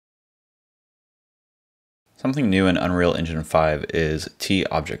Something new in Unreal Engine 5 is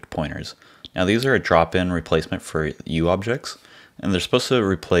TObject pointers. Now these are a drop-in replacement for UObjects, and they're supposed to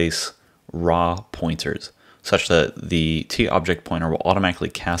replace raw pointers, such that the TObject pointer will automatically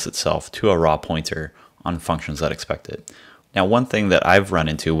cast itself to a raw pointer on functions that expect it. Now one thing that I've run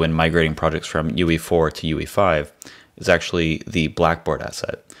into when migrating projects from UE4 to UE5 is actually the Blackboard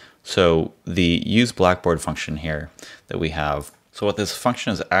asset. So the use Blackboard function here that we have, so what this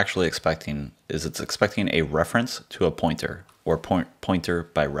function is actually expecting is it's expecting a reference to a pointer, or pointer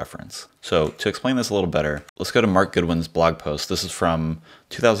by reference. So to explain this a little better, let's go to Mark Goodwin's blog post. This is from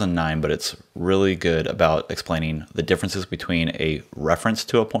 2009, but it's really good about explaining the differences between a reference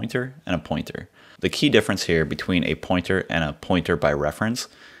to a pointer and a pointer. The key difference here between a pointer and a pointer by reference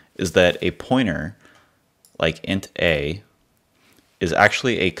is that a pointer, like int a, is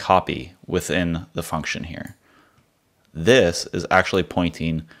actually a copy within the function here. This is actually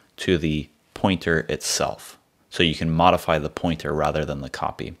pointing to the pointer itself. So you can modify the pointer rather than the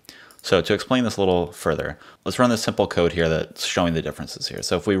copy. So to explain this a little further, let's run this simple code here that's showing the differences here.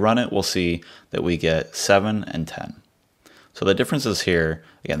 So if we run it, we'll see that we get 7 and 10. So the differences here,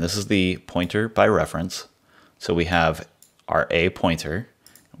 again, this is the pointer by reference. So we have our a pointer,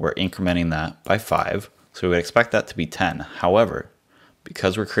 we're incrementing that by 5. So we would expect that to be 10. However,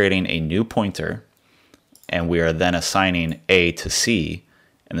 because we're creating a new pointer, and we are then assigning a to c,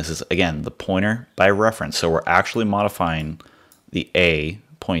 and this is, again, the pointer by reference. So we're actually modifying the a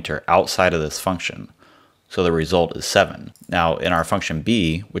pointer outside of this function. So the result is 7. Now in our function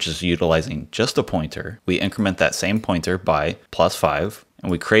b, which is utilizing just a pointer, we increment that same pointer by +5,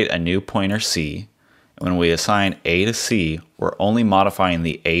 and we create a new pointer c. And when we assign a to c, we're only modifying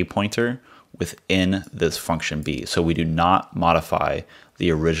the a pointer within this function b. So we do not modify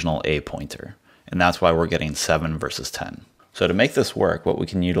the original a pointer. And that's why we're getting 7 versus 10. So to make this work, what we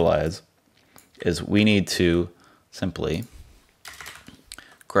can utilize is we need to simply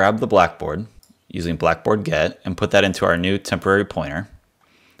grab the Blackboard using Blackboard get and put that into our new temporary pointer,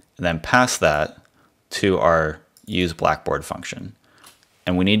 and then pass that to our use Blackboard function.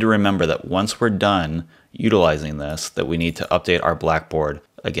 And we need to remember that once we're done utilizing this, that we need to update our Blackboard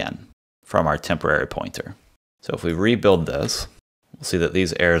again from our temporary pointer. So if we rebuild this, we'll see that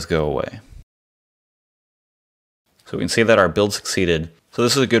these errors go away. So we can see that our build succeeded. So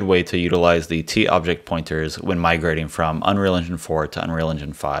this is a good way to utilize the TObject pointers when migrating from Unreal Engine 4 to Unreal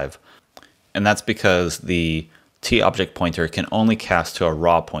Engine 5. And that's because the TObject pointer can only cast to a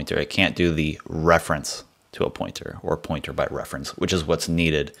raw pointer. It can't do the reference to a pointer or pointer by reference, which is what's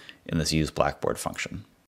needed in this use Blackboard function.